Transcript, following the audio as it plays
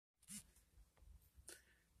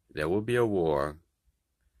There will be a war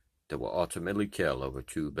that will ultimately kill over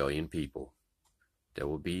 2 billion people. There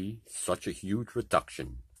will be such a huge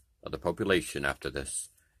reduction of the population after this,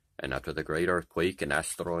 and after the great earthquake and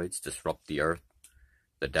asteroids disrupt the earth,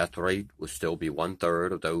 the death rate will still be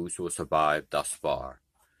 1/3 of those who have survived thus far.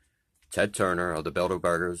 Ted Turner of the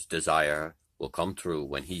Bilderbergers' desire will come true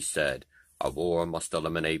when he said, "A war must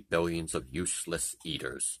eliminate billions of useless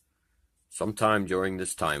eaters." Sometime during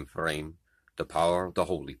this time frame, the power of the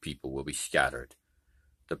holy people will be scattered.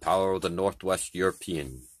 The power of the Northwest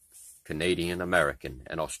European, Canadian, American,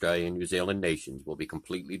 and Australian, New Zealand nations will be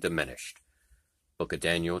completely diminished. Book of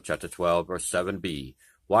Daniel, chapter 12, verse 7b.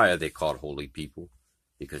 Why are they called holy people?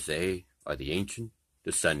 Because they are the ancient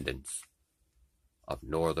descendants of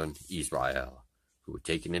northern Israel, who were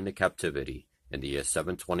taken into captivity in the year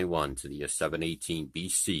 721 to the year 718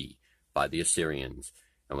 BC by the Assyrians.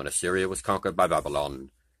 And when Assyria was conquered by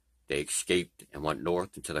Babylon, they escaped and went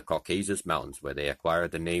north into the Caucasus Mountains, where they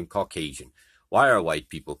acquired the name Caucasian. Why are white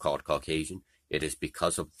people called Caucasian? It is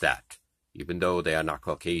because of that, even though they are not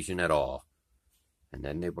Caucasian at all. And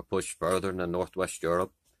then they were pushed further into Northwest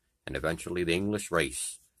Europe, and eventually the English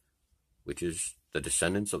race, which is the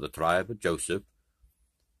descendants of the tribe of Joseph,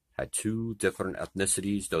 had two different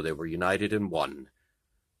ethnicities, though they were united in one,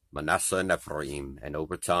 Manasseh and Ephraim. And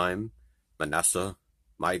over time, Manasseh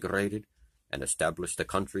migrated and established a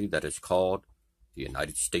country that is called the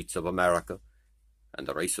United States of America, and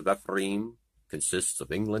the race of Ephraim consists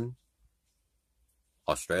of England,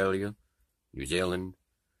 Australia, New Zealand,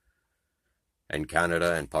 and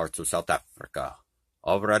Canada, and parts of South Africa.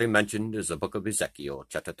 Already mentioned is the book of Ezekiel,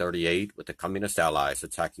 chapter 38, with the communist allies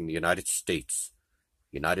attacking the United States,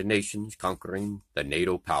 United Nations conquering the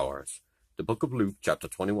NATO powers. The book of Luke, chapter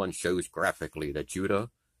 21, shows graphically that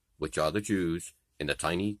Judah, which are the Jews, in the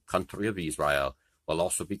tiny country of Israel, will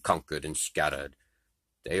also be conquered and scattered.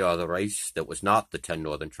 They are the race that was not the 10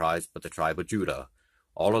 northern tribes, but the tribe of Judah.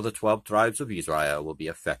 All of the 12 tribes of Israel will be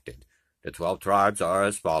affected. The 12 tribes are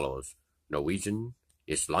as follows: Norwegian,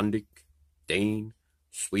 Icelandic, Dane,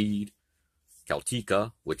 Swede,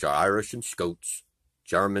 Celtica, which are Irish and Scots,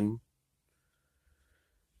 German,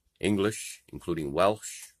 English, including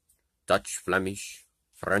Welsh, Dutch, Flemish,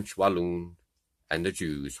 French Walloon, and the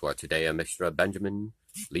Jews, who are today a mixture of Benjamin,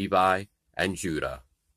 Levi, and Judah.